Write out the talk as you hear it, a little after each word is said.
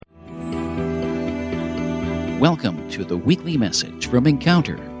Welcome to the weekly message from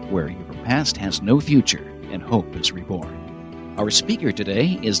Encounter, where your past has no future and hope is reborn. Our speaker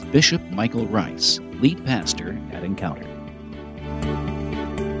today is Bishop Michael Rice, lead pastor at Encounter.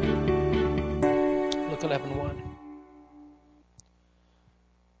 Luke 11:1.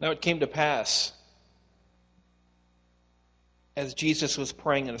 Now it came to pass, as Jesus was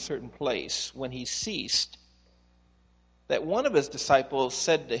praying in a certain place, when he ceased, that one of his disciples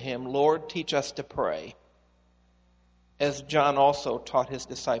said to him, "Lord, teach us to pray, as John also taught his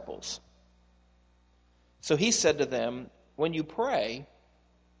disciples." So he said to them, "When you pray,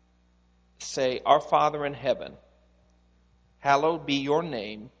 say, 'Our Father in heaven, hallowed be your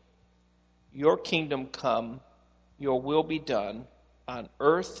name. Your kingdom come, your will be done on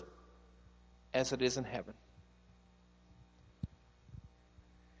earth as it is in heaven.'"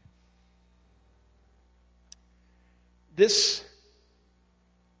 This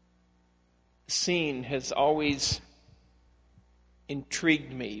scene has always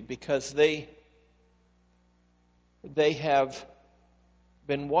intrigued me because they have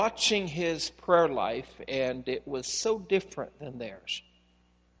been watching his prayer life, and it was so different than theirs.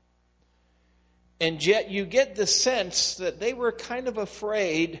 And yet you get the sense that they were kind of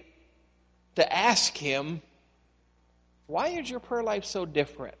afraid to ask him, "Why is your prayer life so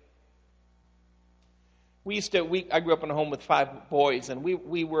different?" I grew up in a home with 5 boys, and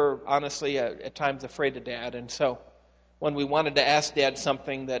we were honestly at times afraid of Dad. And so when we wanted to ask Dad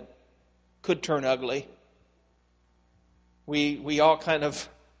something that could turn ugly, we all kind of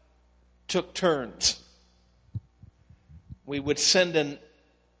took turns. We would send an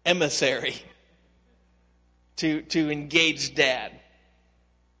emissary to engage Dad.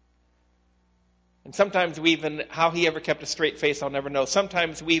 And sometimes how he ever kept a straight face, I'll never know.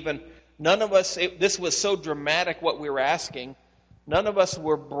 Sometimes none of us, this was so dramatic what we were asking, none of us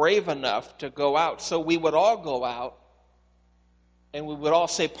were brave enough to go out. So we would all go out, and we would all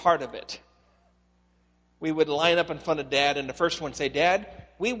say part of it. We would line up in front of Dad, and the first one say, "Dad,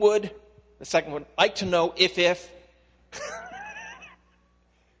 we would," the second one, "like to know if,"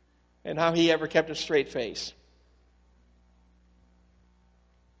 and how he ever kept a straight face.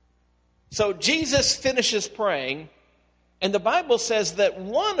 So Jesus finishes praying, and the Bible says that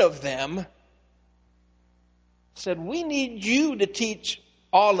one of them said, "We need you to teach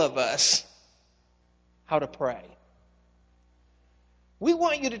all of us how to pray. We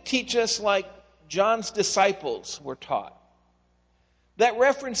want you to teach us like John's disciples were taught." That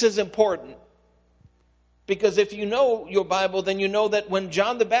reference is important because if you know your Bible, then you know that when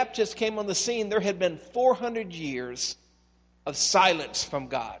John the Baptist came on the scene, there had been 400 years of silence from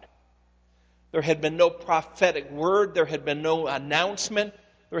God. There had been no prophetic word. There had been no announcement.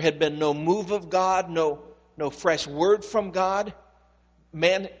 There had been no move of God, no fresh word from God.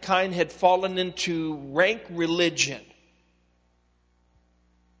 Mankind had fallen into rank religion.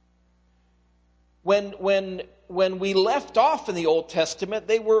 When we left off in the Old Testament,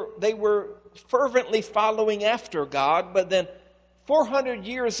 they were fervently following after God, but then 400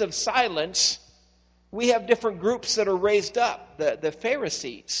 years of silence, we have different groups that are raised up. The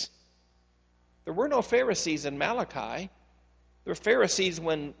Pharisees. There were no Pharisees in Malachi. There were Pharisees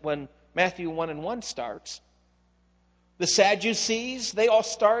when Matthew 1:1 starts. The Sadducees, they all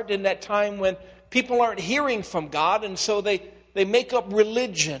start in that time when people aren't hearing from God, and so they make up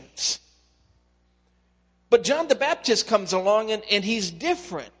religions. But John the Baptist comes along, and he's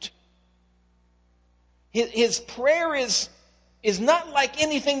different. His prayer is not like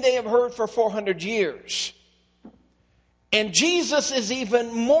anything they have heard for 400 years. And Jesus is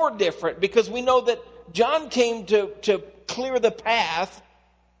even more different because we know that John came to clear the path.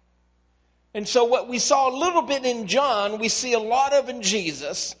 And so what we saw a little bit in John, we see a lot of in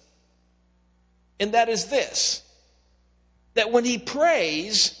Jesus. And that is this: that when he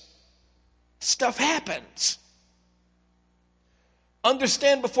prays, stuff happens.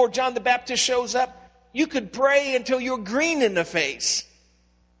 Understand, before John the Baptist shows up, you could pray until you're green in the face.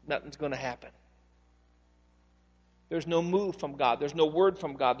 Nothing's going to happen. There's no move from God. There's no word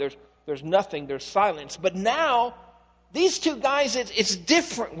from God. There's nothing. There's silence. But now, these two guys, it's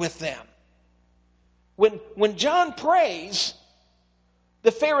different with them. When John prays,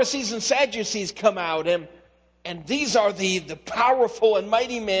 the Pharisees and Sadducees come out, and these are the powerful and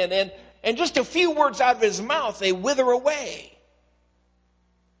mighty men, and just a few words out of his mouth, they wither away.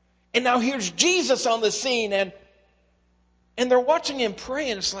 And now here's Jesus on the scene, and they're watching him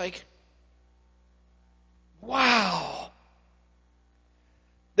pray, and it's like, wow.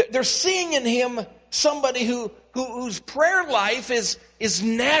 They're seeing in him somebody whose prayer life is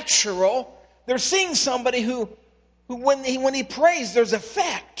natural. They're seeing somebody who when he prays, there's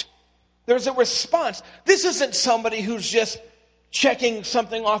effect. There's a response. This isn't somebody who's just checking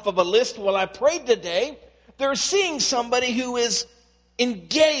something off of a list. Well, I prayed today. They're seeing somebody who is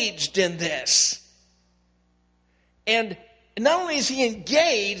engaged in this. And not only is he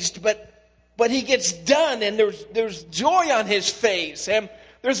engaged, but he gets done, and there's joy on his face, and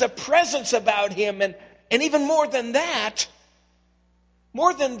there's a presence about him, and even more than that,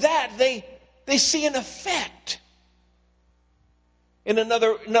 they see an effect. In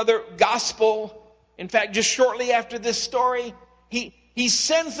another gospel, in fact, just shortly after this story, he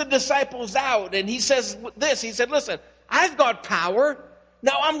sends the disciples out, and he says this. He said, listen, I've got power.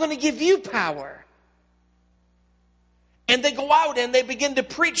 Now I'm going to give you power. And they go out and they begin to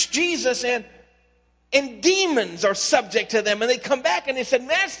preach Jesus, and demons are subject to them. And they come back and they said,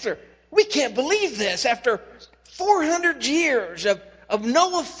 Master, we can't believe this. After 400 years of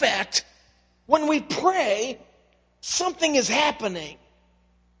no effect, when we pray, something is happening.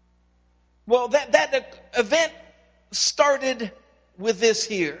 Well, that event started with this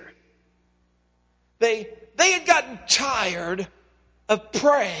here. They had gotten tired of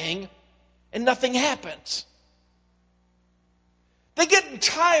praying and nothing happens. They're getting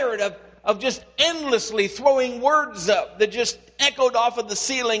tired of just endlessly throwing words up that just echoed off of the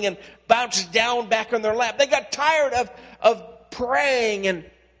ceiling and bounced down back on their lap. They got tired of praying and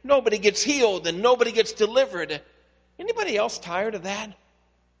nobody gets healed and nobody gets delivered. Anybody else tired of that?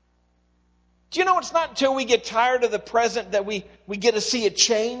 Do you know it's not until we get tired of the present that we get to see a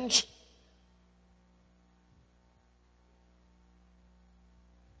change?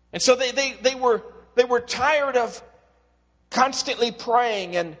 And so they were tired of constantly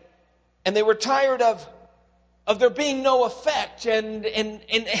praying, and they were tired of there being no effect, and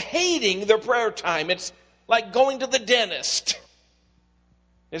hating their prayer time. It's like going to the dentist.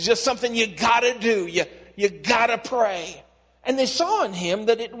 It's just something you gotta do. You gotta pray. And they saw in him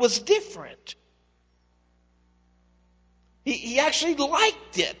that it was different. He actually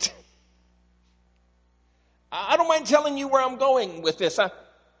liked it. I don't mind telling you where I'm going with this.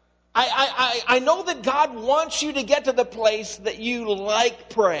 I know that God wants you to get to the place that you like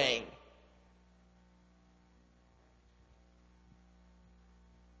praying.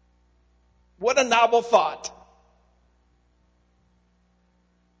 What a novel thought.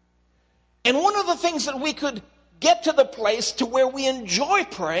 And one of the things that we could get to the place to where we enjoy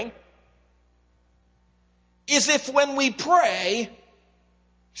praying is if when we pray,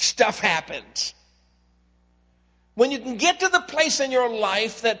 stuff happens. When you can get to the place in your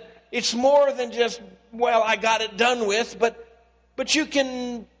life that it's more than just, well, I got it done with, but you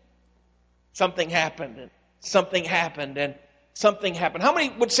can, something happened, and something happened, and something happened. How many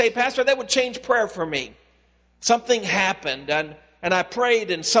would say, Pastor, that would change prayer for me? Something happened, and I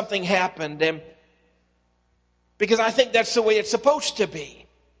prayed, and something happened, and because I think that's the way it's supposed to be.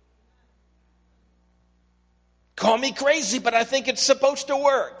 Call me crazy, but I think it's supposed to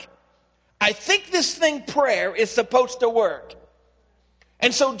work. I think this thing, prayer, is supposed to work.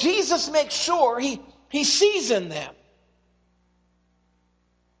 And so Jesus makes sure he sees in them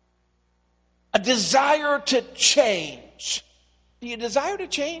a desire to change. Do you desire to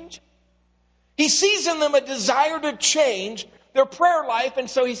change? He sees in them a desire to change their prayer life, and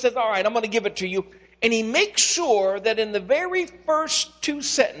so he says, all right, I'm going to give it to you. And he makes sure that in the very first two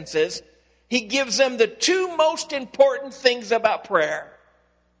sentences, he gives them the two most important things about prayer.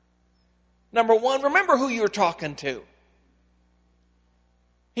 Number one, remember who you're talking to.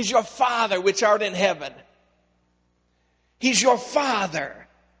 He's your Father which art in heaven. He's your Father.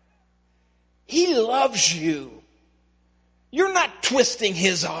 He loves you. You're not twisting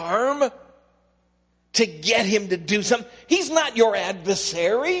his arm to get him to do something. He's not your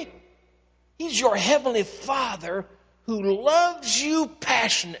adversary. He's your heavenly Father who loves you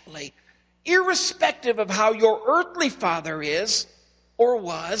passionately. Irrespective of how your earthly father is or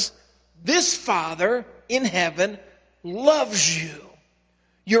was, this Father in heaven loves you.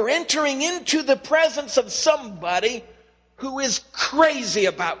 You're entering into the presence of somebody who is crazy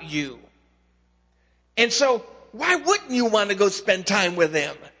about you. And so, why wouldn't you want to go spend time with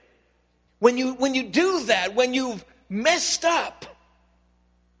them? When you do that, when you've messed up,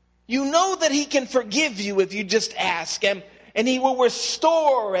 you know that he can forgive you if you just ask him, and he will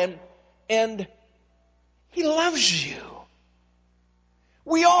restore, and he loves you.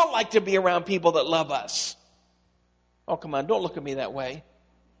 We all like to be around people that love us. Oh, come on, don't look at me that way.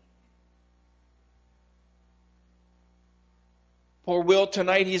 Poor Will,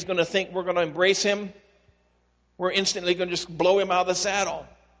 tonight he's going to think we're going to embrace him. We're instantly going to just blow him out of the saddle.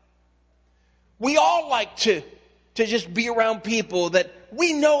 We all like to just be around people that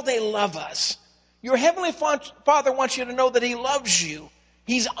we know they love us. Your Heavenly Father wants you to know that he loves you.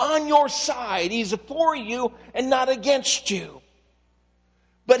 He's on your side. He's for you and not against you.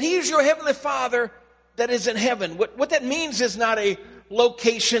 But He's your Heavenly Father that is in heaven. What that means is not a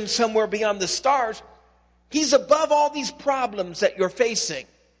location somewhere beyond the stars. He's above all these problems that you're facing.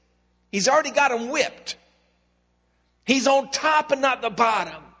 He's already got them whipped. He's on top and not the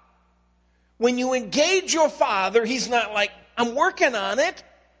bottom. When you engage your Father, He's not like, I'm working on it.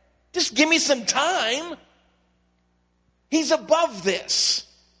 Just give me some time. He's above this.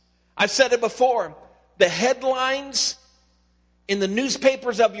 I've said it before. The headlines in the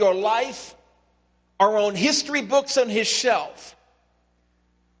newspapers of your life are on history books on His shelf.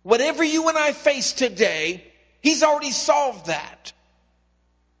 Whatever you and I face today, He's already solved that.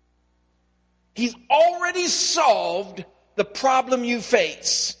 He's already solved the problem you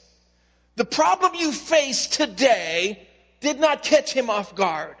face. The problem you face today did not catch Him off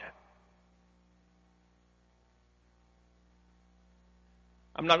guard.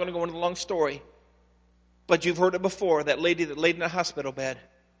 I'm not going to go into the long story, but you've heard it before, that lady that laid in a hospital bed.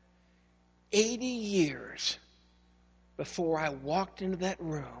 80 years before I walked into that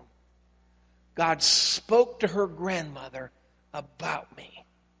room, God spoke to her grandmother about me.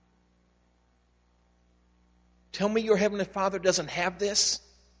 Tell me your Heavenly Father doesn't have this?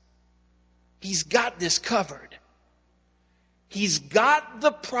 He's got this covered. He's got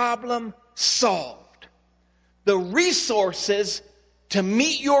the problem solved. The resources to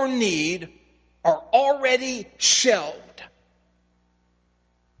meet your need are already shelved.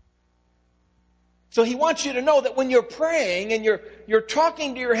 So He wants you to know that when you're praying and you're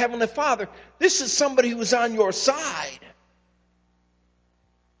talking to your Heavenly Father, this is somebody who's on your side.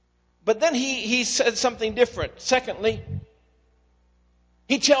 But then he said something different. Secondly,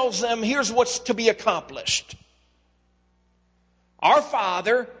 He tells them, here's what's to be accomplished. Our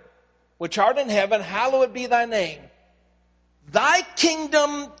Father, which art in heaven, hallowed be thy name. Thy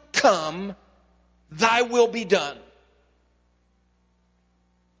kingdom come, thy will be done.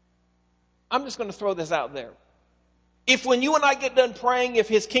 I'm just going to throw this out there. If when you and I get done praying, if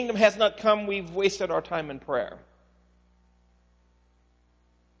His kingdom has not come, we've wasted our time in prayer.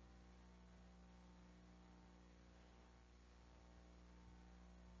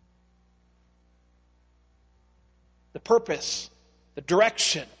 The purpose, the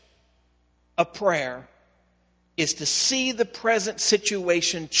direction of prayer is to see the present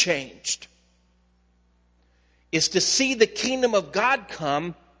situation changed. Is to see the kingdom of God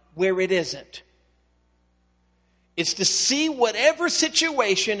come where it isn't. It's to see whatever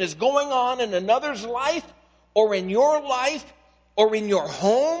situation is going on in another's life or in your life or in your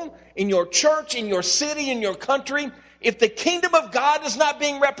home, in your church, in your city, in your country. If the kingdom of God is not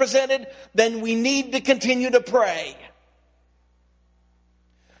being represented, then we need to continue to pray.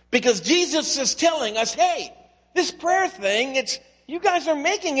 Because Jesus is telling us, hey, this prayer thing, you guys are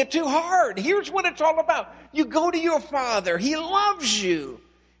making it too hard. Here's what it's all about. You go to your Father. He loves you.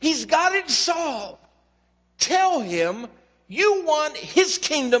 He's got it solved. Tell Him you want His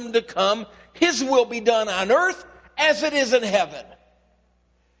kingdom to come. His will be done on earth as it is in heaven.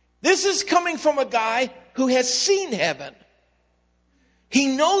 This is coming from a guy who has seen heaven.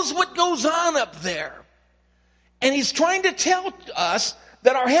 He knows what goes on up there. And he's trying to tell us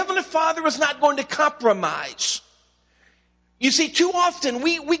that our Heavenly Father is not going to compromise. You see, too often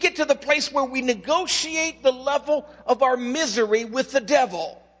we get to the place where we negotiate the level of our misery with the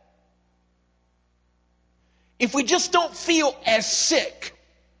devil. If we just don't feel as sick,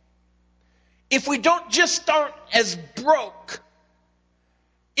 if we aren't as broke,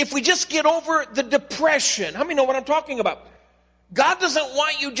 if we just get over the depression, how many know what I'm talking about? God doesn't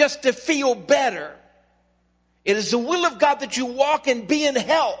want you just to feel better. It is the will of God that you walk and be in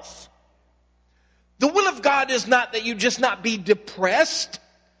health. The will of God is not that you just not be depressed.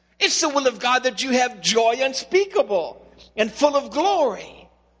 It's the will of God that you have joy unspeakable and full of glory.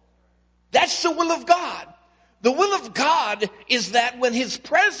 That's the will of God. The will of God is that when His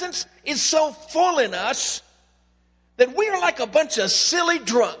presence is so full in us that we are like a bunch of silly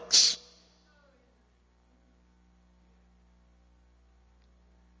drunks.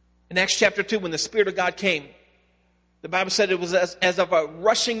 In Acts chapter 2, when the Spirit of God came, the Bible said it was as of a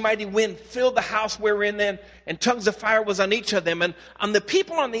rushing mighty wind filled the house we were in then, and tongues of fire was on each of them. And on the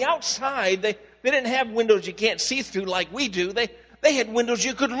people on the outside, they didn't have windows you can't see through like we do. They had windows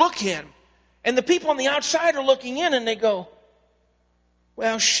you could look in. And the people on the outside are looking in and they go,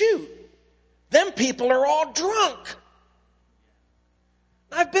 well, shoot, them people are all drunk.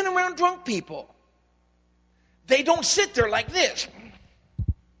 I've been around drunk people. They don't sit there like this.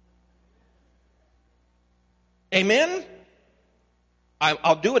 Amen?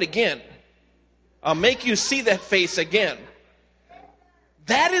 I'll do it again. I'll make you see that face again.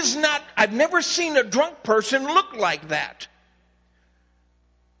 That is not, I've never seen a drunk person look like that.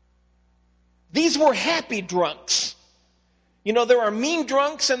 These were happy drunks. You know, there are mean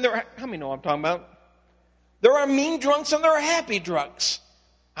drunks and there are, how many know what I'm talking about? There are mean drunks and there are happy drunks.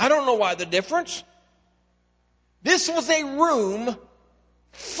 I don't know why the difference. This was a room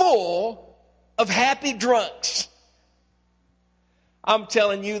full of happy drunks. I'm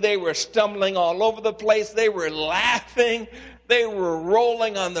telling you, they were stumbling all over the place. They were laughing. They were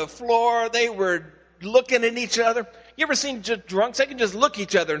rolling on the floor. They were looking at each other. You ever seen just drunks? They can just look at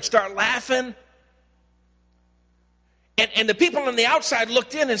each other and start laughing. And the people on the outside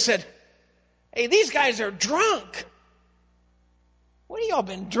looked in and said, hey, these guys are drunk. What have y'all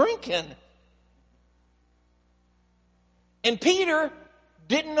been drinking? And Peter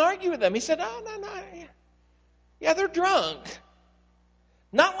didn't argue with them. He said, oh, no. Yeah, they're drunk.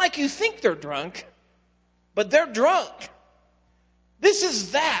 Not like you think they're drunk, but they're drunk. This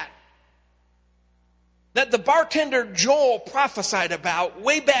is that the bartender Joel prophesied about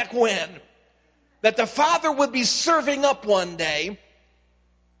way back when. That the Father would be serving up one day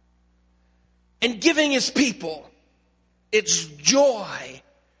and giving his people its joy,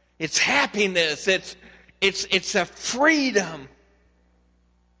 its happiness, it's a freedom.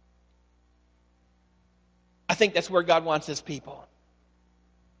 I think that's where God wants his people.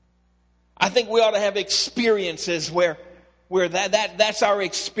 I think we ought to have experiences where that's our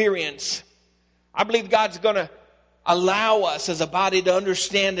experience. I believe God's going to allow us as a body to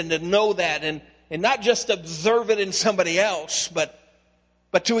understand and to know that and not just observe it in somebody else, but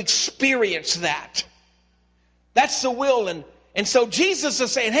to experience that. That's the will. And so Jesus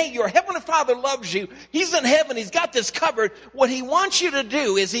is saying, hey, your heavenly Father loves you. He's in heaven. He's got this covered. What he wants you to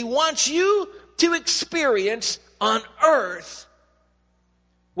do is he wants you to experience on earth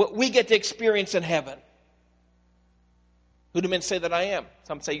what we get to experience in heaven. Who do men say that I am?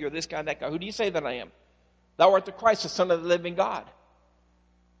 Some say you're this guy, that guy. Who do you say that I am? Thou art the Christ, the Son of the living God.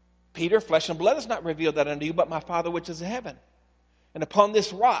 Peter, flesh and blood has not revealed that unto you, but my Father which is in heaven. And upon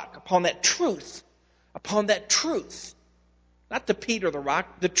this rock, upon that truth, not the Peter, the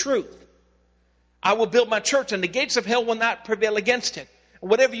rock, the truth, I will build my church, and the gates of hell will not prevail against it.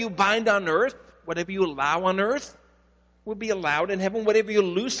 Whatever you bind on earth, whatever you allow on earth, will be allowed in heaven. Whatever you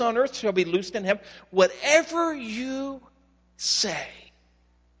loose on earth shall be loosed in heaven. Whatever you say.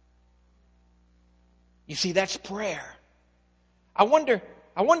 You see, that's prayer. I wonder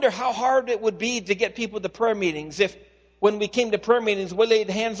how hard it would be to get people to prayer meetings if when we came to prayer meetings, we laid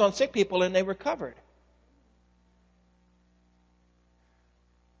hands on sick people and they recovered.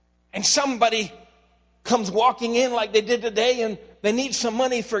 And somebody comes walking in like they did today and they need some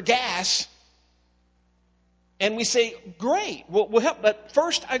money for gas. And we say, great, we'll help. But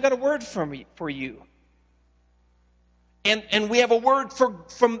first, I got a word for you. And we have a word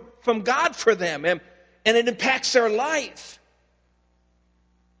from God for them. And it impacts their life.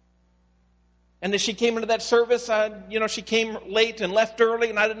 And as she came into that service, she came late and left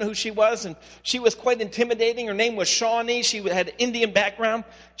early, and I didn't know who she was. And she was quite intimidating. Her name was Shawnee. She had an Indian background.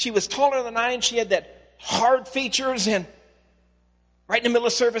 She was taller than I, and she had that hard features. And right in the middle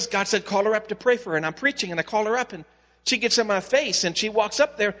of service, God said, call her up to pray for her. And I'm preaching, and I call her up, and she gets in my face, and she walks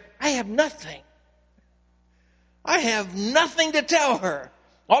up there. I have nothing to tell her.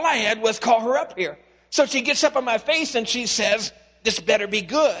 All I had was call her up here. So she gets up in my face, and she says, this better be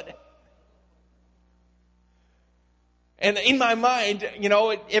good. And in my mind,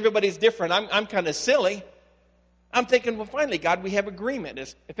 everybody's different. I'm kind of silly. I'm thinking, well, finally, God, we have agreement.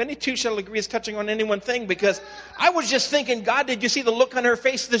 If any two shall agree is touching on any one thing, because I was just thinking, God, did you see the look on her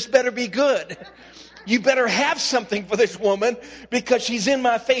face? This better be good. You better have something for this woman because she's in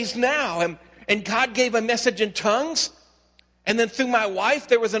my face now. And God gave a message in tongues. And then through my wife,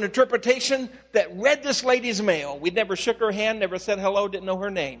 there was an interpretation that read this lady's mail. We never shook her hand, never said hello, didn't know her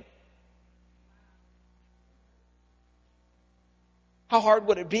name. How hard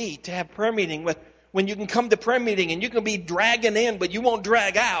would it be to have prayer meeting when you can come to prayer meeting and you can be dragging in, but you won't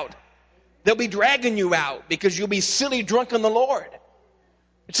drag out. They'll be dragging you out because you'll be silly drunk in the Lord.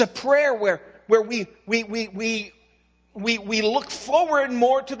 It's a prayer where we look forward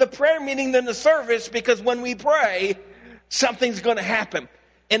more to the prayer meeting than the service, because when we pray, something's going to happen.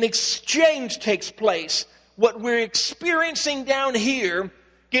 An exchange takes place. What we're experiencing down here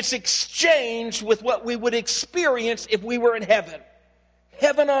gets exchanged with what we would experience if we were in heaven.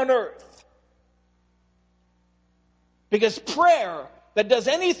 Heaven on earth. Because prayer that does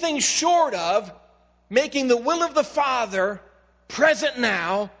anything short of making the will of the Father present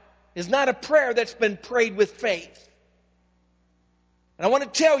now is not a prayer that's been prayed with faith. And I want to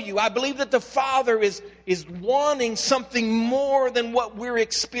tell you, I believe that the Father is wanting something more than what we're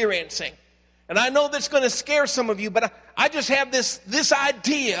experiencing. And I know that's going to scare some of you, but I just have this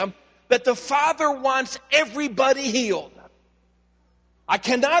idea that the Father wants everybody healed. I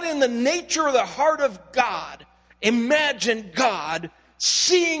cannot, in the nature of the heart of God, imagine God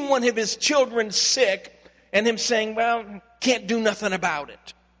seeing one of His children sick and Him saying, well, can't do nothing about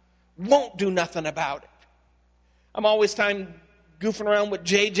it. Won't do nothing about it. I'm always goofing around with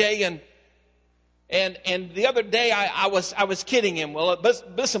JJ, and the other day I was kidding him. Well,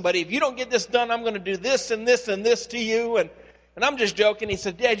 listen, buddy, if you don't get this done, I'm going to do this and this and this to you. And I'm just joking. He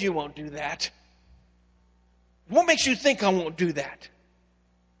said, Dad, you won't do that. What makes you think I won't do that?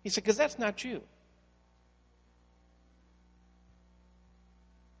 He said, because that's not you.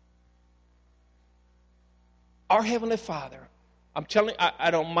 Our Heavenly Father, I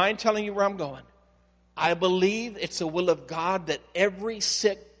don't mind telling you where I'm going. I believe it's the will of God that every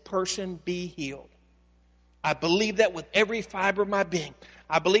sick person be healed. I believe that with every fiber of my being.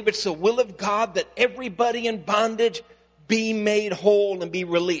 I believe it's the will of God that everybody in bondage be made whole and be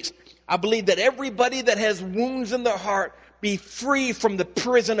released. I believe that everybody that has wounds in their heart be free from the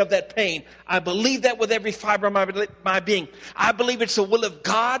prison of that pain. I believe that with every fiber of my being. I believe it's the will of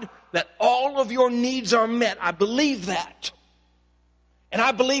God that all of your needs are met. I believe that. And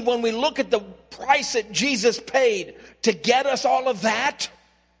I believe when we look at the price that Jesus paid to get us all of that,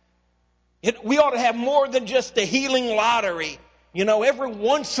 we ought to have more than just a healing lottery. You know, every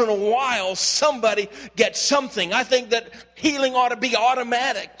once in a while, somebody gets something. I think that healing ought to be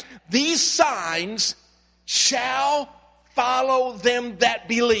automatic. These signs shall follow them that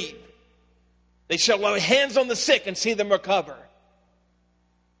believe. They shall lay hands on the sick and see them recover.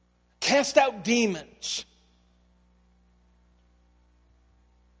 Cast out demons.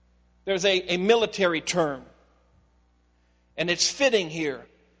 There's a military term, and it's fitting here,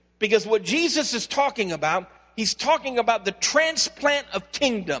 because what Jesus is talking about, He's talking about the transplant of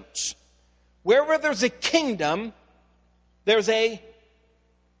kingdoms. Wherever there's a kingdom, there's a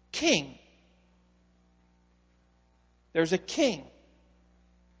king. There's a king.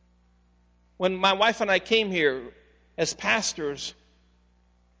 When my wife and I came here as pastors,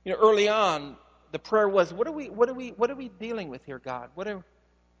 early on, the prayer was, what are we dealing with here, God? What are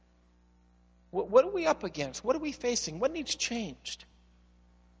we up against? What are we facing? What needs changed?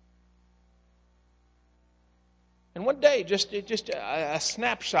 And one day, just a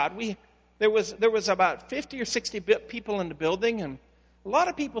snapshot, there was about 50 or 60 people in the building, and a lot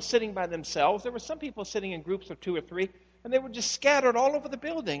of people sitting by themselves. There were some people sitting in groups of 2 or 3, and they were just scattered all over the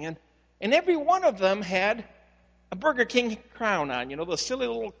building. And every one of them had a Burger King crown on. You know, those silly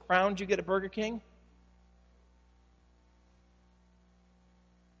little crowns you get at Burger King?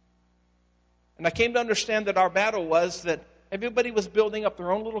 And I came to understand that our battle was that everybody was building up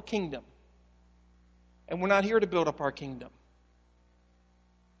their own little kingdom. And we're not here to build up our kingdom.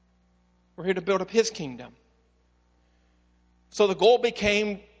 We're here to build up His kingdom. So the goal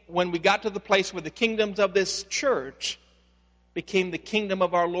became, when we got to the place where the kingdoms of this church became the kingdom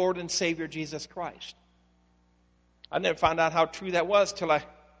of our Lord and Savior Jesus Christ. I never found out how true that was till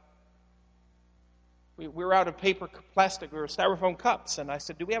we were out of paper, plastic, or styrofoam cups. And I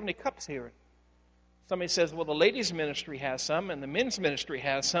said, do we have any cups here? Somebody says, well, the ladies' ministry has some, and the men's ministry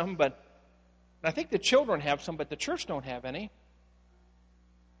has some, but I think the children have some, but the church don't have any.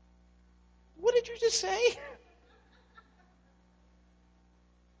 What did you just say?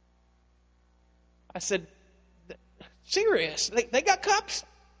 I said, serious? They got cups?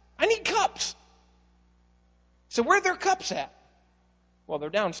 I need cups. So where are their cups at? Well, they're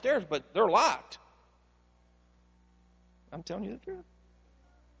downstairs, but they're locked. I'm telling you the truth.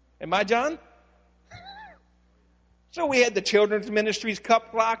 Am I, John? So we had the children's ministry's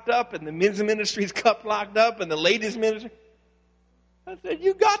cup locked up, and the men's ministry's cup locked up, and the ladies' ministry. I said,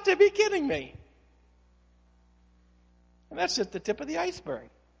 you got to be kidding me. And that's just the tip of the iceberg.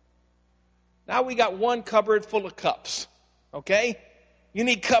 Now we got one cupboard full of cups. Okay? You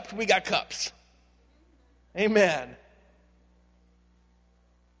need cups, we got cups. Amen.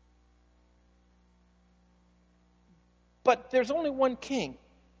 But there's only one king.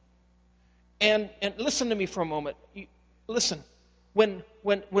 And listen to me for a moment. Listen, when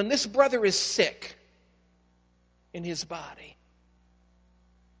this brother is sick in his body,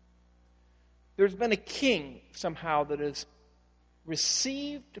 there's been a king somehow that has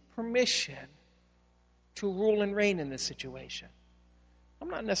received permission to rule and reign in this situation. I'm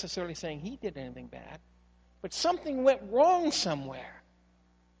not necessarily saying he did anything bad, but something went wrong somewhere.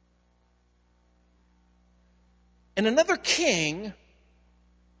 And another king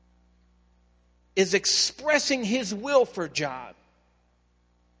is expressing his will for John.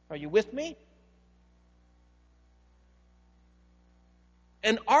 Are you with me?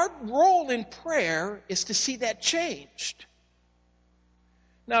 And our role in prayer is to see that changed.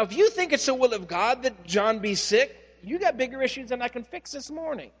 Now, if you think it's the will of God that John be sick, you got bigger issues than I can fix this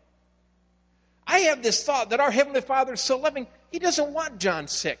morning. I have this thought that our Heavenly Father is so loving, He doesn't want John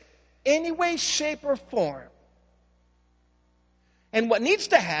sick, any way, shape, or form. And what needs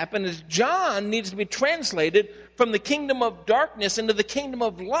to happen is John needs to be translated from the kingdom of darkness into the kingdom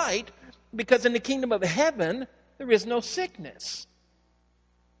of light, because in the kingdom of heaven, there is no sickness.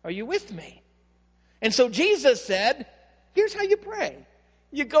 Are you with me? And so Jesus said, here's how you pray.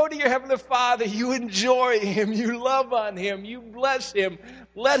 You go to your Heavenly Father, you enjoy Him, you love on Him, you bless Him,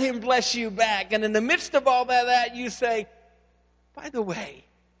 let Him bless you back. And in the midst of all that, you say, by the way,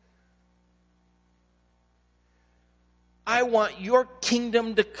 I want your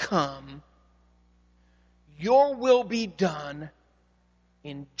kingdom to come, your will be done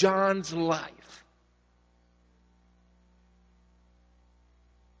in John's life.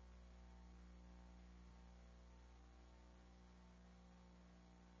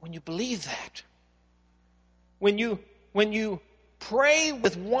 When you believe that, when you pray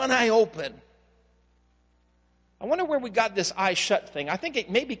with one eye open, I wonder where we got this eye shut thing. I think it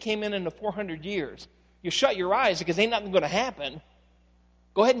maybe came in the 400 years. You shut your eyes because ain't nothing going to happen.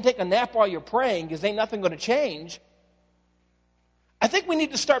 Go ahead and take a nap while you're praying because ain't nothing going to change. I think we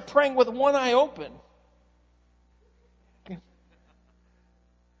need to start praying with one eye open.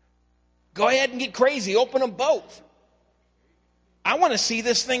 Go ahead and get crazy. Open them both. I want to see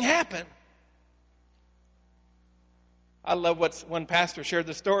this thing happen. I love what one pastor shared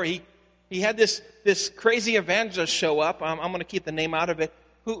the story. He had this crazy evangelist show up. I'm going to keep the name out of it.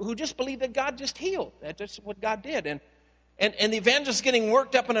 Who just believed that God just healed. That's just what God did. And the evangelist getting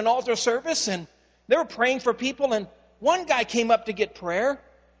worked up in an altar service, and they were praying for people. And one guy came up to get prayer,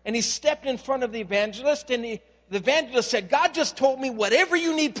 and he stepped in front of the evangelist, and the evangelist said, God just told me whatever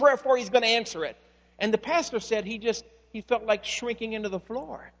you need prayer for, He's going to answer it. And the pastor said he felt like shrinking into the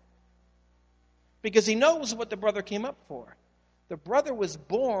floor. Because he knows what the brother came up for. The brother was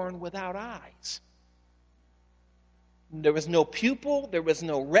born without eyes. There was no pupil, there was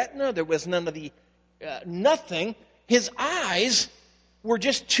no retina, there was none of the, nothing. His eyes were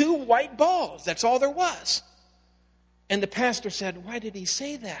just two white balls. That's all there was. And the pastor said, why did he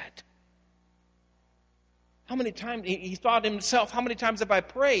say that? How many times, he thought to himself, how many times have I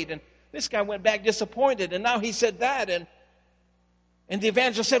prayed? And this guy went back disappointed, and now he said that. And the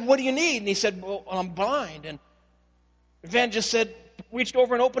evangelist said, what do you need? And he said, well, I'm blind. And the evangelist said, reached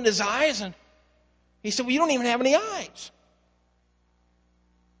over and opened his eyes, and he said, well, you don't even have any eyes.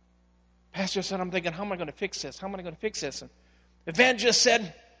 Pastor said, I'm thinking, how am I going to fix this? How am I going to fix this? And the evangelist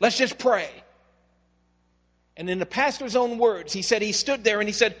said, let's just pray. And in the pastor's own words, he said he stood there and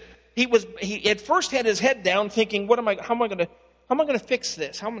he said, he at first had his head down thinking, how am I going to fix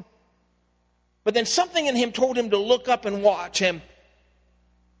this? But then something in him told him to look up and watch him.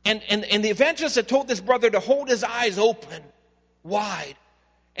 And the evangelist had told this brother to hold his eyes open, wide.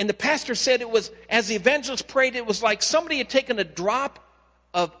 And the pastor said it was, as the evangelist prayed, it was like somebody had taken a drop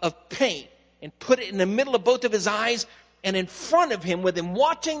of paint and put it in the middle of both of his eyes, and in front of him, with him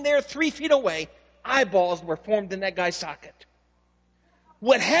watching there 3 feet away, eyeballs were formed in that guy's socket.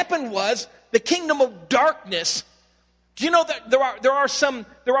 What happened was the kingdom of darkness. Do you know that there are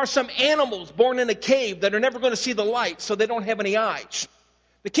some animals born in a cave that are never going to see the light, so they don't have any eyes?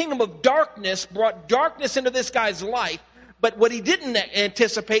 The kingdom of darkness brought darkness into this guy's life, but what he didn't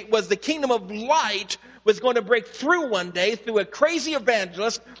anticipate was the kingdom of light was going to break through one day through a crazy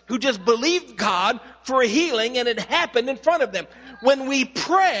evangelist who just believed God for a healing, and it happened in front of them. When we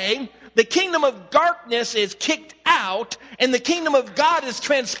pray, the kingdom of darkness is kicked out, and the kingdom of God is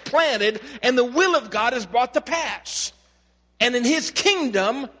transplanted, and the will of God is brought to pass. And in His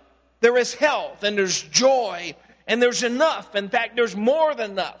kingdom, there is health, and there's joy, and there's enough. In fact, there's more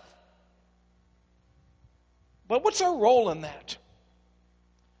than enough. But what's our role in that?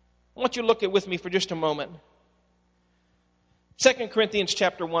 I want you to look at with me for just a moment. 2 Corinthians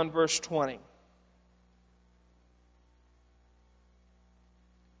chapter 1, verse 20.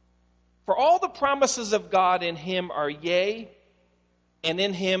 For all the promises of God in Him are yea, and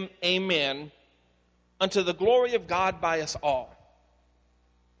in Him amen, unto the glory of God by us all.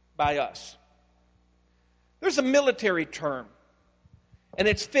 By us. There's a military term, and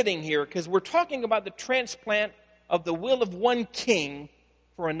it's fitting here because we're talking about the transplant of the will of one king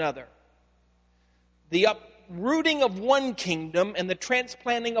for another. The uprooting of one kingdom and the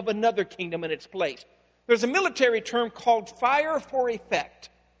transplanting of another kingdom in its place. There's a military term called fire for effect.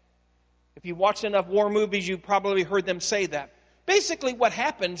 If you watched enough war movies, you've probably heard them say that. Basically what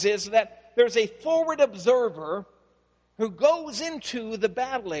happens is that there's a forward observer who goes into the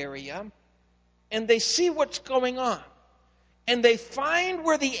battle area, and they see what's going on. And they find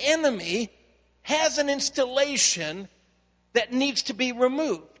where the enemy has an installation that needs to be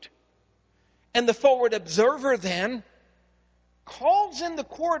removed. And the forward observer then calls in the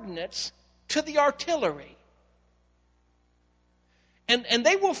coordinates to the artillery. And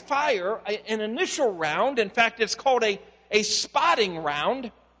they will fire an initial round. In fact, it's called a spotting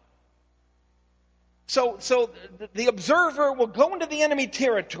round. So the observer will go into the enemy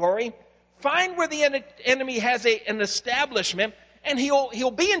territory, find where the enemy has an establishment, and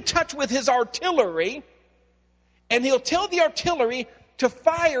he'll be in touch with his artillery, and he'll tell the artillery to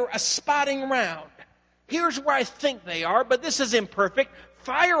fire a spotting round. Here's where I think they are, but this is imperfect.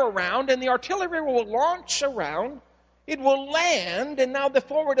 Fire a round, and the artillery will launch a round. It will land, and now the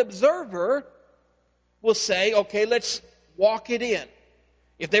forward observer will say, okay, let's walk it in.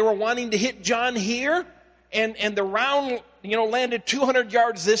 If they were wanting to hit John here, and the round landed 200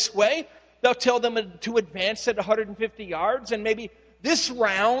 yards this way, they'll tell them to advance at 150 yards, and maybe this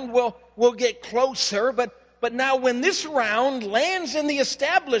round will get closer. But now when this round lands in the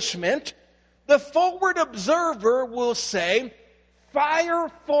establishment, the forward observer will say, fire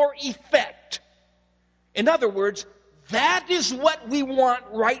for effect. In other words, that is what we want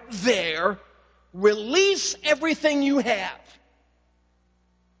right there. Release everything you have.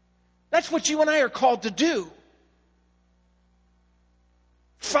 That's what you and I are called to do.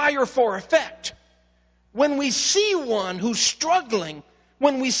 Fire for effect. When we see one who's struggling,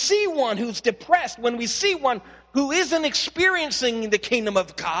 when we see one who's depressed, when we see one who isn't experiencing the kingdom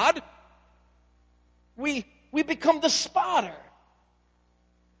of God, we become the spotter.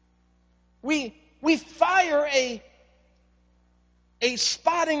 We fire a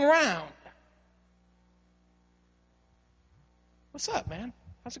spotting round. What's up, man?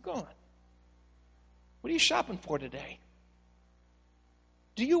 How's it going? What are you shopping for today?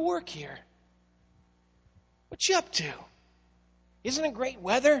 Do you work here? What you up to? Isn't it great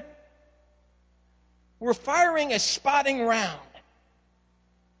weather? We're firing a spotting round.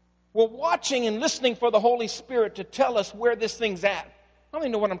 We're watching and listening for the Holy Spirit to tell us where this thing's at. I don't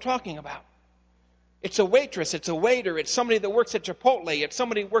even know what I'm talking about. It's a waitress, it's a waiter, it's somebody that works at Chipotle, it's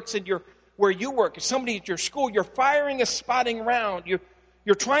somebody who works at where you work, it's somebody at your school. You're firing a spotting round.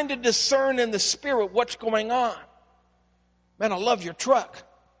 You're trying to discern in the Spirit what's going on. Man, I love your truck.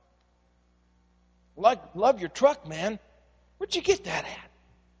 Love your truck, man. Where'd you get that at?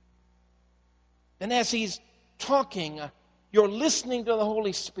 And as he's talking, you're listening to the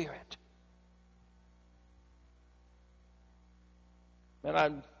Holy Spirit.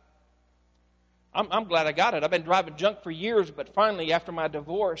 Man, I'm glad I got it. I've been driving junk for years, but finally, after my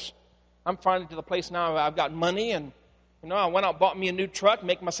divorce, I'm finally to the place now I've got money, and I went out and bought me a new truck,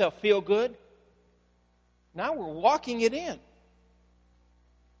 make myself feel good. Now we're walking it in.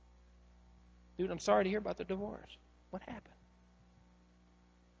 Dude, I'm sorry to hear about the divorce. What happened?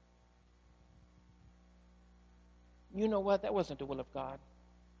 You know what? That wasn't the will of God.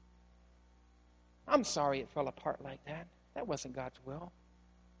 I'm sorry it fell apart like that. That wasn't God's will.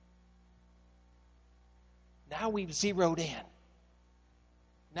 Now we've zeroed in.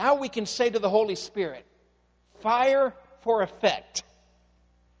 Now we can say to the Holy Spirit, fire for effect.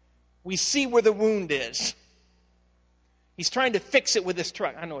 We see where the wound is. He's trying to fix it with this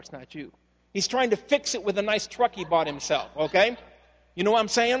truck. I know it's not you. He's trying to fix it with a nice truck he bought himself, okay? You know what I'm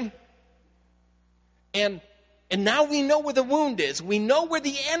saying? And now we know where the wound is. We know where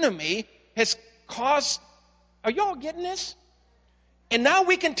the enemy has caused. Are y'all getting this? And now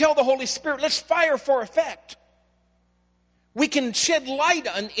we can tell the Holy Spirit, let's fire for effect. We can shed light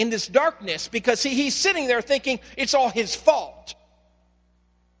in this darkness because he's sitting there thinking it's all his fault.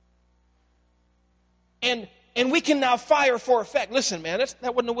 And we can now fire for effect. Listen, man,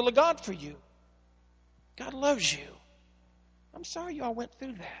 that wasn't the will of God for you. God loves you. I'm sorry you all went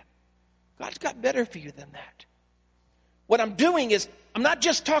through that. God's got better for you than that. What I'm doing is, I'm not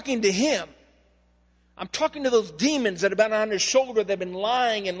just talking to him. I'm talking to those demons that have been on his shoulder that have been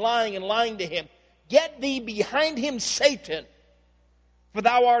lying and lying and lying to him. Get thee behind him, Satan, for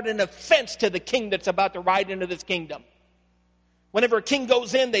thou art an offense to the king that's about to ride into this kingdom. Whenever a king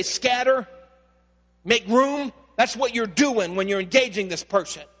goes in, they scatter, make room. That's what you're doing when you're engaging this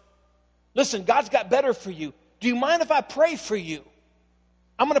person. Listen, God's got better for you. Do you mind if I pray for you?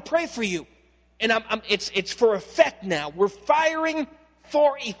 I'm going to pray for you. And it's for effect now. We're firing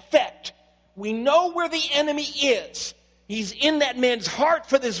for effect. We know where the enemy is. He's in that man's heart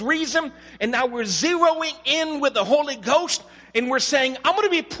for this reason. And now we're zeroing in with the Holy Ghost. And we're saying, I'm going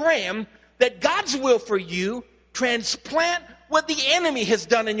to be praying that God's will for you transplant what the enemy has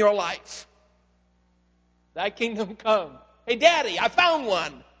done in your life. Thy kingdom come. Hey, Daddy, I found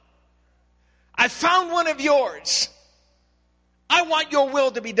one. I found one of yours. I want your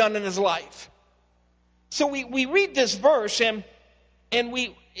will to be done in his life. So we read this verse and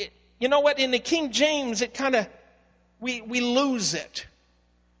you know what? In the King James, it kind of, we lose it.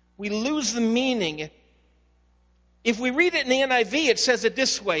 We lose the meaning. If we read it in the NIV, it says it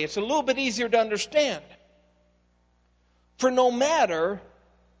this way. It's a little bit easier to understand. For no matter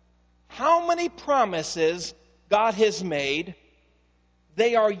how many promises God has made,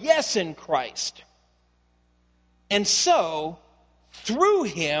 they are yes in Christ. And so, through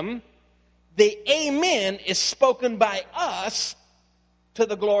him, the amen is spoken by us to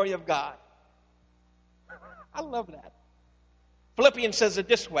the glory of God. I love that. Philippians says it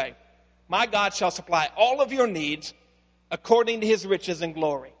this way. My God shall supply all of your needs according to his riches and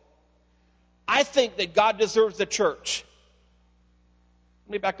glory. I think that God deserves the church.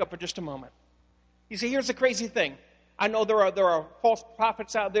 Let me back up for just a moment. You see, here's the crazy thing. I know there are false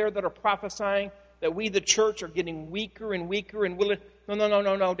prophets out there that are prophesying that we, the church, are getting weaker and weaker and willing.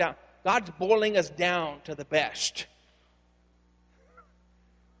 No, down. God's boiling us down to the best.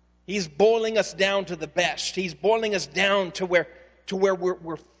 He's boiling us down to the best. He's boiling us down to where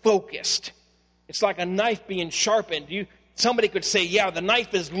we're focused. It's like a knife being sharpened. Somebody could say, yeah, the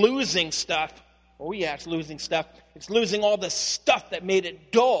knife is losing stuff. Oh, yeah, it's losing stuff. It's losing all the stuff that made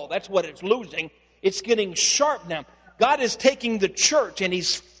it dull. That's what it's losing. It's getting sharp now. God is taking the church and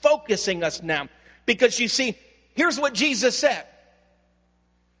he's focusing us now. Because you see, here's what Jesus said.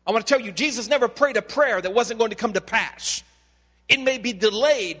 I want to tell you, Jesus never prayed a prayer that wasn't going to come to pass. It may be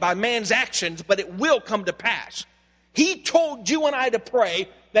delayed by man's actions, but it will come to pass. He told you and I to pray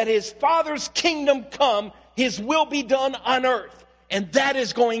that his Father's kingdom come, his will be done on earth. And that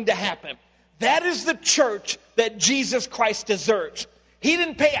is going to happen. That is the church that Jesus Christ deserves. He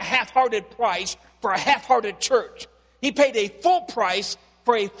didn't pay a half-hearted price for a half-hearted church. He paid a full price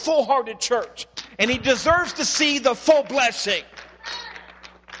for a full-hearted church. And he deserves to see the full blessing.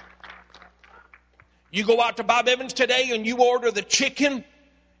 You go out to Bob Evans today and you order the chicken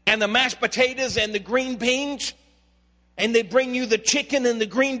and the mashed potatoes and the green beans, and they bring you the chicken and the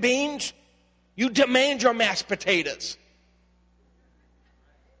green beans, you demand your mashed potatoes.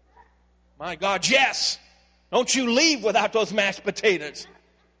 My God, yes. Don't you leave without those mashed potatoes.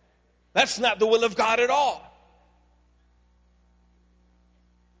 That's not the will of God at all.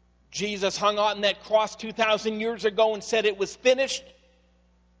 Jesus hung on that cross 2,000 years ago and said it was finished.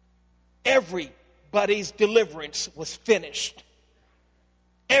 Everybody's deliverance was finished.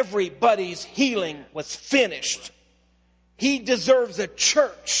 Everybody's healing was finished. He deserves a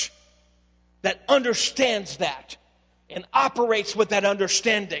church that understands that and operates with that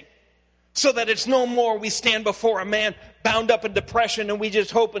understanding. So that it's no more we stand before a man bound up in depression and we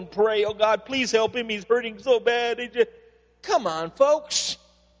just hope and pray, oh God, please help him. He's hurting so bad. Come on, folks.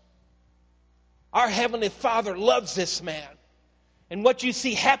 Our Heavenly Father loves this man. And what you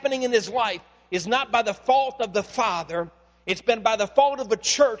see happening in his life is not by the fault of the Father. It's been by the fault of a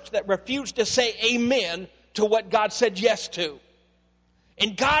church that refused to say amen to what God said yes to.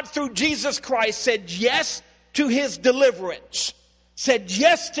 And God, through Jesus Christ, said yes to his deliverance. Said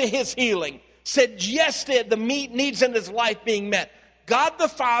yes to his healing. Said yes to the needs in his life being met. God the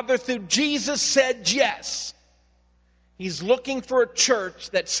Father, through Jesus, said yes. He's looking for a church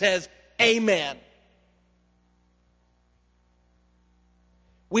that says amen.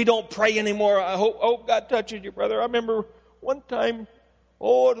 We don't pray anymore. I hope God touches you, brother. I remember one time, it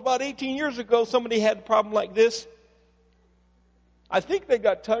was about 18 years ago, somebody had a problem like this. I think they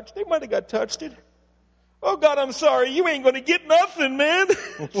got touched. They might have got touched it. Oh, God, I'm sorry. You ain't going to get nothing, man.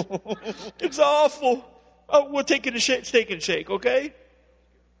 It's awful. Oh, we'll take it a steak and shake, okay?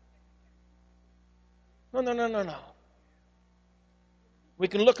 No. We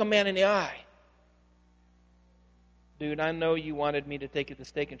can look a man in the eye. Dude, I know you wanted me to take it to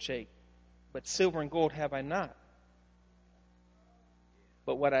steak and shake, but silver and gold have I not.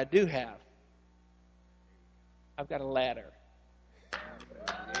 But what I do have, I've got a ladder.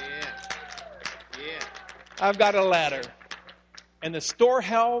 Yeah. I've got a ladder. And the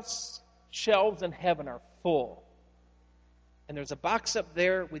storehouse shelves in heaven are full. And there's a box up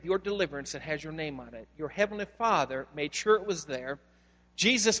there with your deliverance that has your name on it. Your Heavenly Father made sure it was there.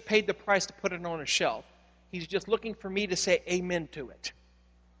 Jesus paid the price to put it on a shelf. He's just looking for me to say amen to it.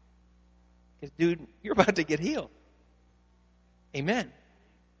 Because, dude, you're about to get healed. Amen.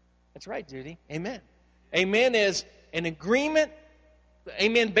 That's right, Judy. Amen. Amen is an agreement.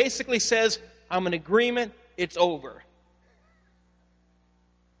 Amen basically says, I'm in agreement. It's over.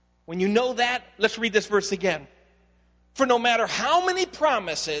 When you know that, let's read this verse again. For no matter how many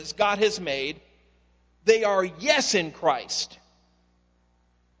promises God has made, they are yes in Christ.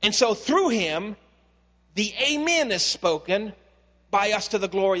 And so through him, the amen is spoken by us to the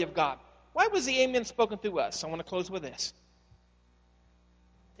glory of God. Why was the amen spoken through us? I want to close with this.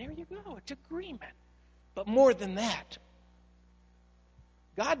 There you go. It's agreement. But more than that,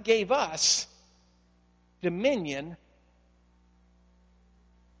 God gave us dominion.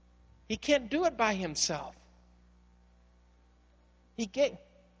 He can't do it by himself.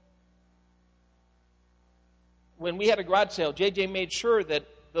 When we had a garage sale, JJ made sure that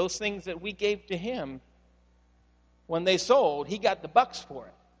those things that we gave to him, when they sold, he got the bucks for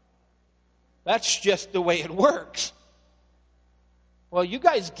it. That's just the way it works. Well, you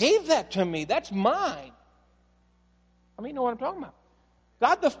guys gave that to me. That's mine. I mean, you know what I'm talking about.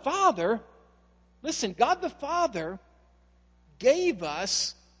 God the Father, listen, God the Father gave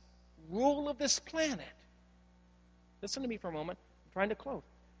us rule of this planet. Listen to me for a moment. I'm trying to close.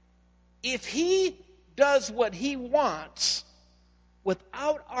 If he does what he wants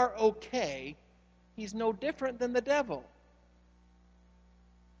without our okay, he's no different than the devil.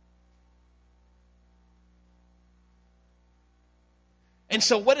 And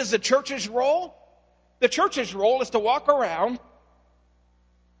so what is the church's role? The church's role is to walk around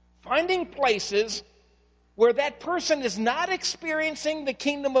finding places where that person is not experiencing the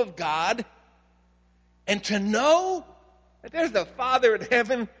kingdom of God, and to know that there's the Father in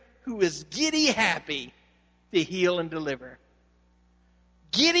heaven who is giddy happy to heal and deliver.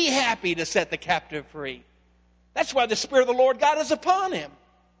 Giddy happy to set the captive free. That's why the Spirit of the Lord God is upon him.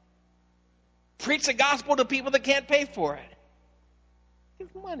 Preach the gospel to people that can't pay for it.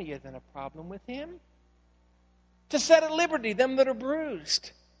 Because money isn't a problem with him. To set at liberty them that are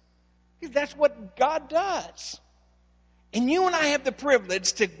bruised. Because that's what God does. And you and I have the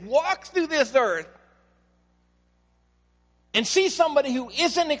privilege to walk through this earth and see somebody who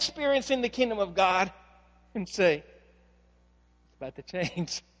isn't experiencing the kingdom of God and say, it's about to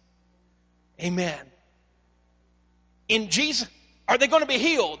change. Amen. In Jesus, are they going to be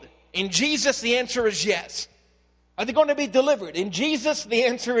healed? In Jesus, the answer is yes. Are they going to be delivered? In Jesus, the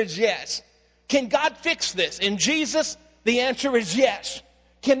answer is yes. Can God fix this? In Jesus, the answer is yes.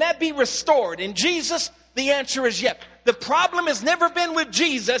 Can that be restored? In Jesus, the answer is yes. The problem has never been with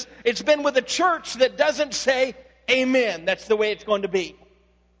Jesus. It's been with a church that doesn't say, amen. That's the way it's going to be.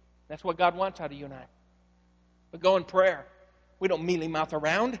 That's what God wants out of you and I. We go in prayer. We don't mealy mouth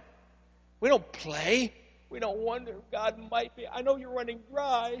around. We don't play. We don't wonder if God might be. I know you're running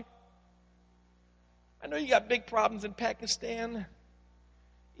dry. I know you got big problems in Pakistan.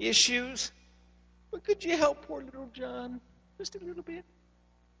 Issues. But could you help poor little John? Just a little bit.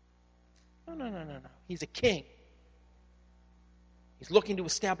 No. He's a king. He's looking to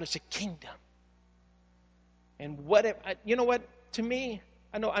establish a kingdom. And you know what? To me,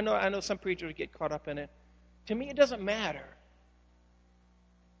 I know some preachers get caught up in it. To me, it doesn't matter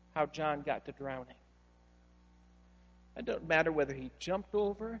how John got to drowning. It doesn't matter whether he jumped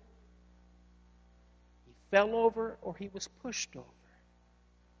over, he fell over, or he was pushed over.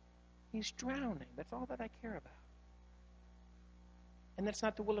 He's drowning. That's all that I care about. And that's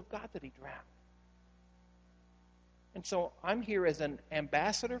not the will of God that he drown. And so I'm here as an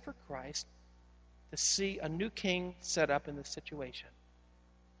ambassador for Christ to see a new king set up in this situation.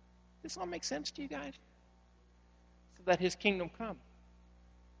 This all makes sense to you guys? So that his kingdom come.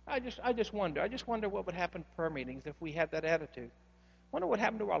 I just wonder what would happen to prayer meetings if we had that attitude. I wonder what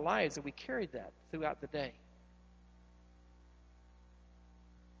happened to our lives if we carried that throughout the day.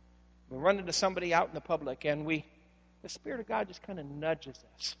 We run into somebody out in the public and the Spirit of God just kind of nudges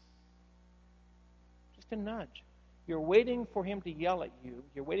us. Just a nudge. You're waiting for him to yell at you.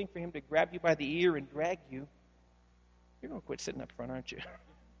 You're waiting for him to grab you by the ear and drag you. You're going to quit sitting up front, aren't you?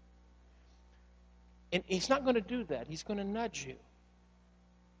 And he's not going to do that. He's going to nudge you.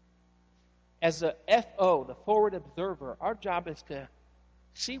 As a FO, the forward observer, our job is to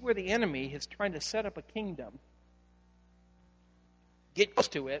see where the enemy is trying to set up a kingdom. Get close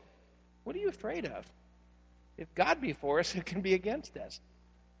to it. What are you afraid of? If God be for us, who can be against us?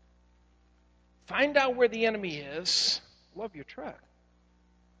 Find out where the enemy is. Love your truck.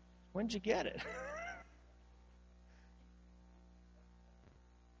 When'd you get it?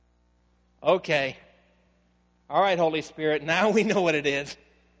 Okay. All right, Holy Spirit, now we know what it is.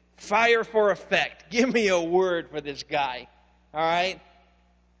 Fire for effect. Give me a word for this guy. All right?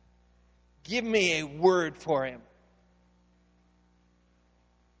 Give me a word for him.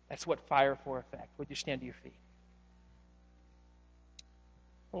 That's what fire for effect. Would you stand to your feet?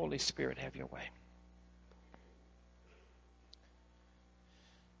 Holy Spirit, have your way.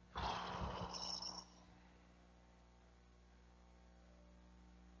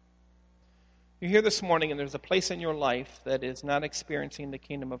 You're here this morning and there's a place in your life that is not experiencing the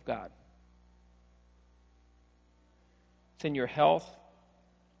kingdom of God. It's in your health.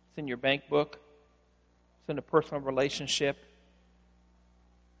 It's in your bank book. It's in a personal relationship.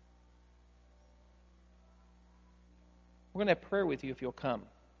 We're going to have prayer with you if you'll come.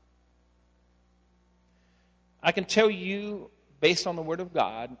 I can tell you, based on the Word of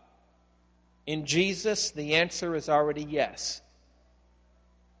God, in Jesus, the answer is already yes.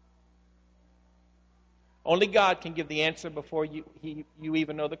 Only God can give the answer before you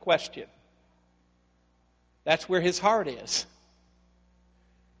even know the question. That's where His heart is.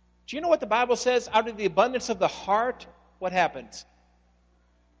 Do you know what the Bible says? Out of the abundance of the heart, what happens?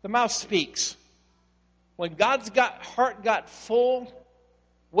 The mouth speaks. When God's heart got full,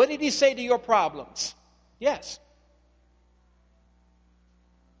 what did He say to your problems? Yes.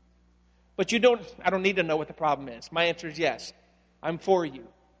 But I don't need to know what the problem is. My answer is yes. I'm for you.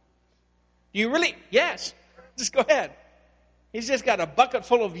 Do you really? Yes. Just go ahead. He's just got a bucket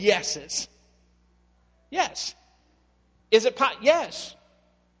full of yeses. Yes. Is it yes.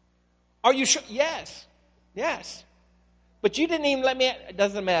 Are you sure? Yes. Yes. But you didn't even let me. It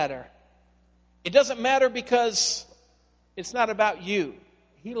doesn't matter. It doesn't matter because it's not about you.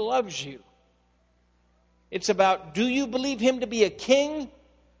 He loves you. It's about, do you believe Him to be a king?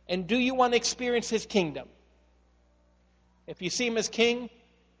 And do you want to experience His kingdom? If you see Him as king,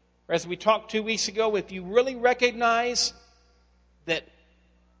 or as we talked 2 weeks ago, if you really recognize that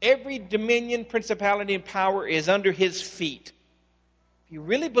every dominion, principality, and power is under His feet, if you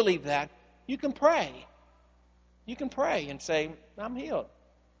really believe that, you can pray. You can pray and say, I'm healed.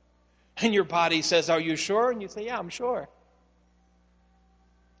 And your body says, are you sure? And you say, yeah, I'm sure.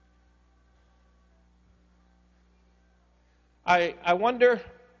 I wonder,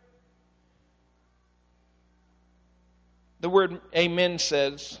 the word amen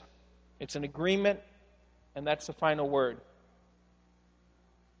says it's an agreement, and that's the final word.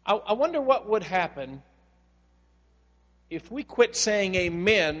 I wonder what would happen if we quit saying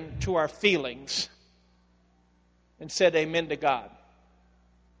amen to our feelings and said amen to God.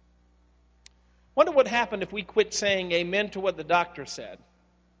 Wonder what happened if we quit saying amen to what the doctor said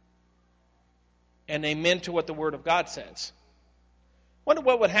and amen to what the Word of God says. Wonder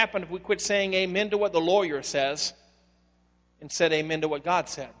what would happen if we quit saying amen to what the lawyer says and said amen to what God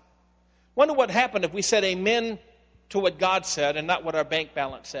said. Wonder what happened if we said amen to what God said and not what our bank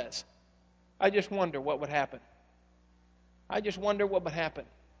balance says. I just wonder what would happen. I just wonder what would happen.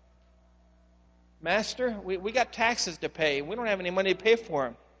 Master, we got taxes to pay. We don't have any money to pay for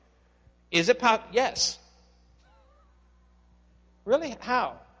them. Is it possible? Yes. Really?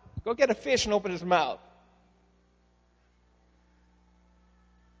 How? Go get a fish and open his mouth.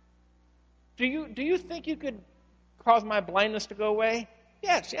 Do you think you could cause my blindness to go away?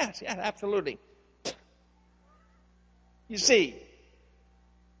 Yes, absolutely. You see,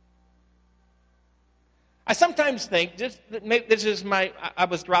 I sometimes think, I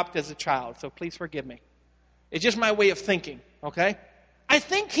was dropped as a child, so please forgive me. It's just my way of thinking, okay? I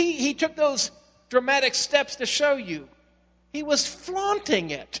think he took those dramatic steps to show you. He was flaunting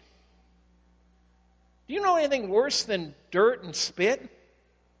it. Do you know anything worse than dirt and spit?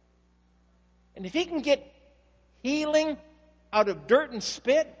 And if he can get healing out of dirt and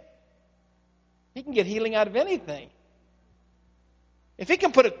spit, he can get healing out of anything. If he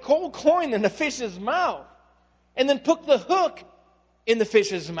can put a cold coin in the fish's mouth and then put the hook in the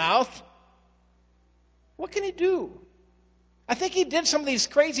fish's mouth, what can he do? I think he did some of these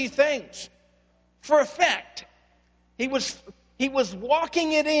crazy things for effect. He was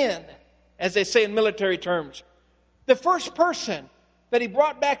walking it in, as they say in military terms. The first person that he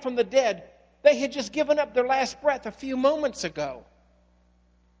brought back from the dead, they had just given up their last breath a few moments ago.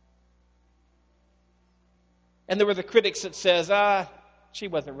 And there were the critics that says, she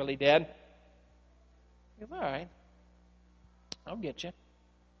wasn't really dead. He goes, all right, I'll get you.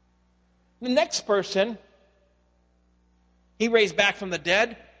 The next person he raised back from the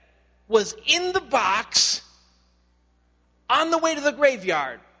dead was in the box on the way to the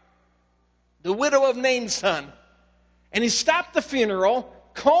graveyard. The widow of Nain's son. And he stopped the funeral,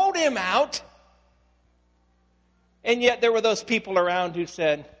 called him out, and yet there were those people around who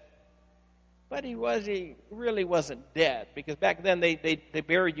said, but he really wasn't dead, because back then they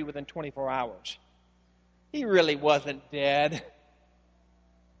buried you within 24 hours. He really wasn't dead.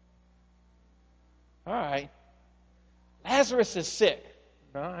 All right. Lazarus is sick.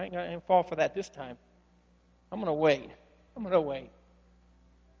 No, I ain't going to fall for that this time. I'm going to wait.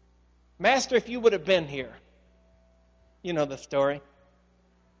 Master, if you would have been here. You know the story.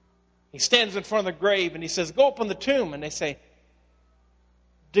 He stands in front of the grave and he says, go open the tomb. And they say,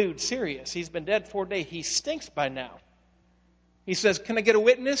 dude, serious. He's been dead 4 days. He stinks by now. He says, can I get a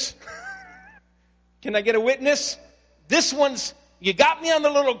witness? Can I get a witness? This one's, you got me on the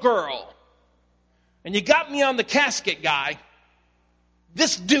little girl. And you got me on the casket guy.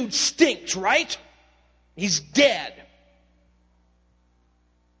 This dude stinks, right? He's dead.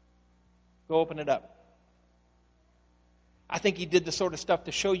 Go open it up. I think he did the sort of stuff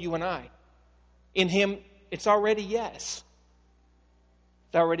to show you and I. In him, it's already yes.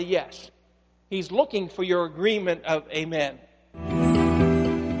 It's already yes. He's looking for your agreement of amen.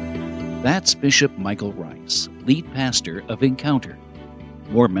 That's Bishop Michael Rice, lead pastor of Encounter.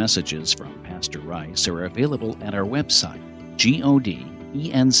 More messages from Pastor Rice are available at our website, godenc.com.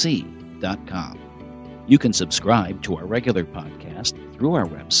 You can subscribe to our regular podcast through our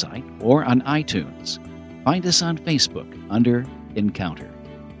website or on iTunes. Find us on Facebook under Encounter.